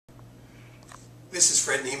This is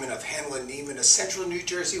Fred Neiman of Hanlon Neiman, a Central New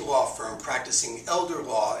Jersey law firm practicing elder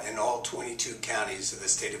law in all 22 counties of the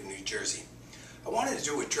state of New Jersey. I wanted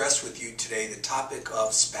to address with you today the topic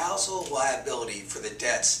of spousal liability for the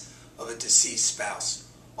debts of a deceased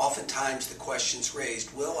spouse. Oftentimes the question is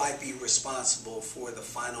raised, will I be responsible for the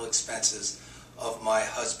final expenses of my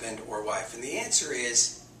husband or wife? And the answer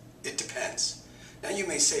is, it depends. Now you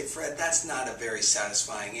may say, Fred, that's not a very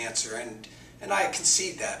satisfying answer, and I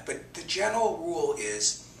concede that, but the general rule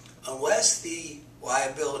is, unless the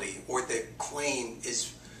liability or the claim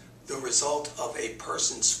is the result of a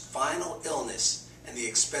person's final illness and the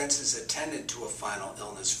expenses attendant to a final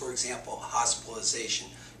illness, for example, hospitalization,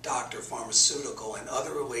 doctor, pharmaceutical, and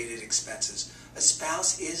other related expenses, a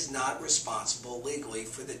spouse is not responsible legally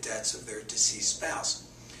for the debts of their deceased spouse.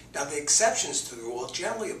 Now, the exceptions to the rule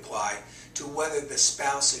generally apply to whether the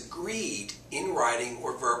spouse agreed in writing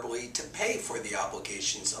or verbally to pay for the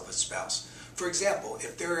obligations of a spouse. For example,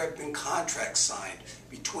 if there have been contracts signed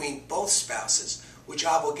between both spouses which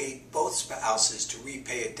obligate both spouses to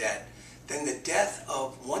repay a debt, then the death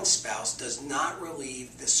of one spouse does not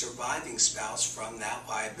relieve the surviving spouse from that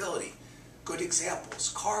liability. Good examples,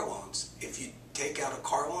 car loans. If you take out a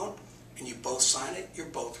car loan and you both sign it, you're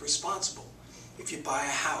both responsible. If you buy a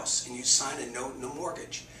house and you sign a note in a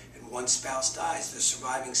mortgage and one spouse dies, the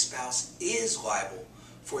surviving spouse is liable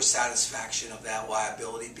for satisfaction of that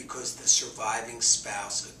liability because the surviving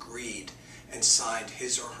spouse agreed and signed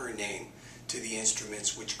his or her name to the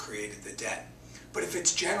instruments which created the debt. But if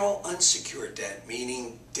it's general unsecured debt,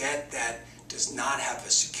 meaning debt that does not have a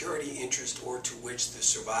security interest or to which the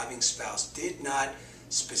surviving spouse did not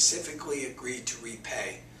specifically agree to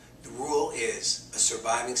repay, the rule is a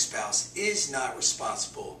surviving spouse is not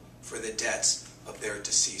responsible for the debts of their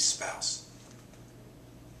deceased spouse.